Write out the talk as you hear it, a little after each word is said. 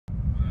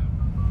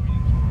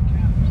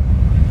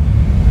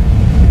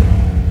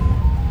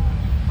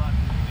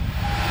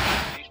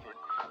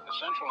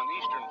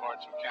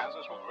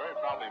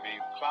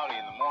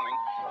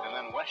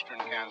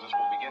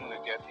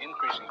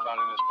increasing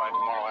cloudiness by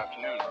tomorrow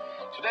afternoon.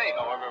 Today,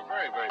 however, a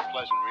very, very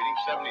pleasant reading.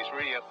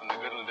 73 up in the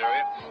Goodland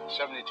area,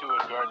 72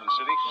 at Garden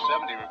City,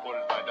 70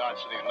 reported by Dodge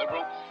City and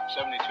Liberal,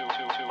 72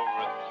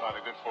 over by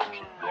the good folks.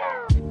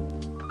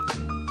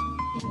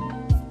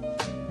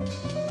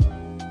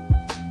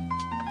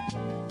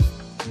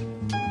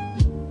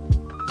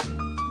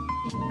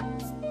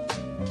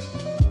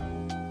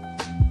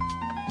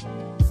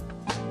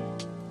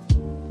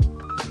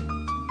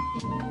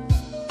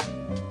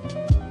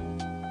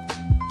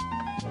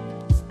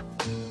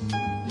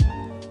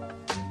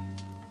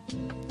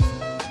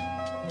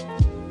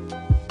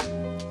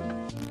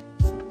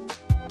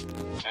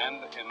 And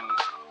in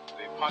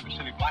the Ponca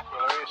City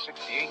Blackwell area,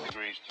 68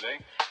 degrees today.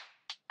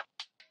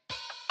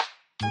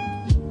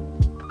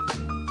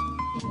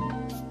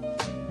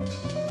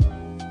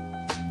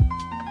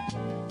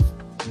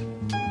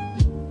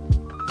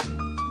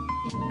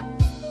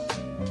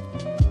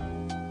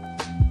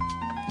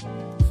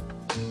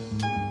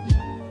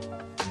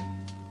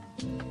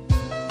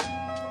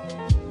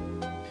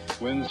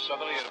 Winds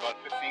southerly at about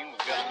 15 with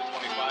gusts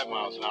of 25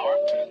 miles an hour.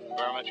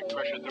 Barometric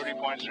pressure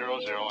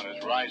 30.00 and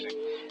is rising.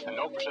 And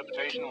no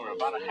precipitation. We're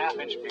about a half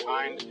inch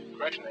behind,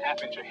 correction, a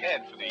half inch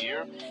ahead for the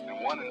year,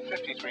 and 1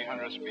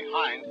 5300ths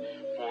behind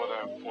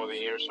for the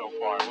year so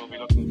far. We'll be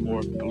looking for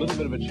a little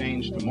bit of a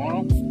change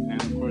tomorrow,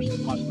 and of course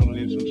the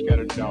possibility of some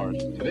scattered showers.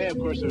 Today, of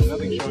course, there's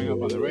nothing showing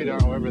up on the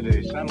radar. However,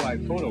 the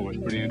satellite photo was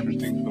pretty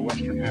interesting for the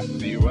western half of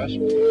the U.S.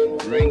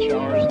 Rain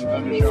showers and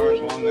thunder showers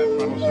along that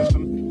frontal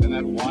system, then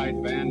that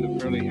wide band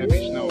of fairly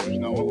heavy snows.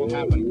 Now, what will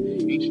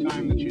happen each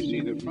time that you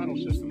see the frontal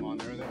system on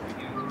there?